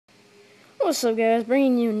What's up, guys?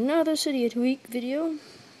 Bringing you another Cydia Tweak video.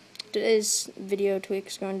 Today's video tweak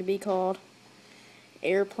is going to be called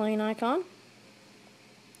Airplane Icon,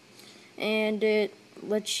 and it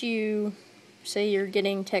lets you say you're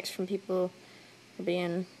getting text from people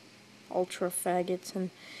being ultra faggots, and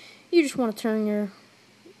you just want to turn your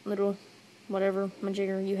little whatever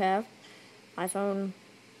majigger you have, iPhone,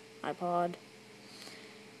 iPod.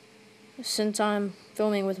 Since I'm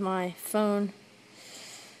filming with my phone,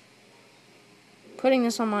 putting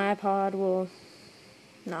this on my iPod will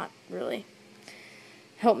not really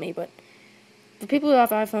help me, but for people who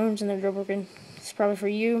have iPhones and they're jailbroken, it's probably for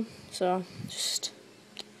you. So just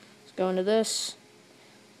let's go into this.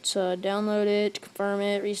 So download it, confirm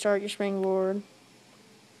it, restart your springboard,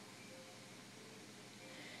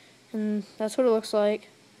 and that's what it looks like.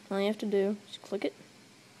 All you have to do is click it.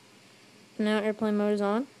 Now airplane mode is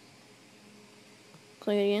on.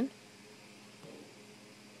 Click it again.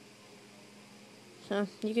 So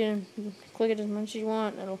you can click it as much as you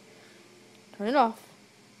want, it'll turn it off.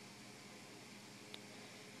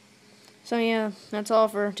 So yeah, that's all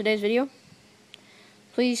for today's video.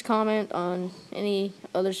 Please comment on any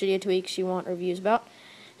other Cydia tweaks you want reviews about,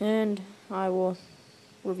 and I will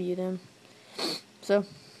review them. So,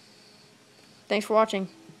 thanks for watching.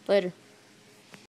 Later.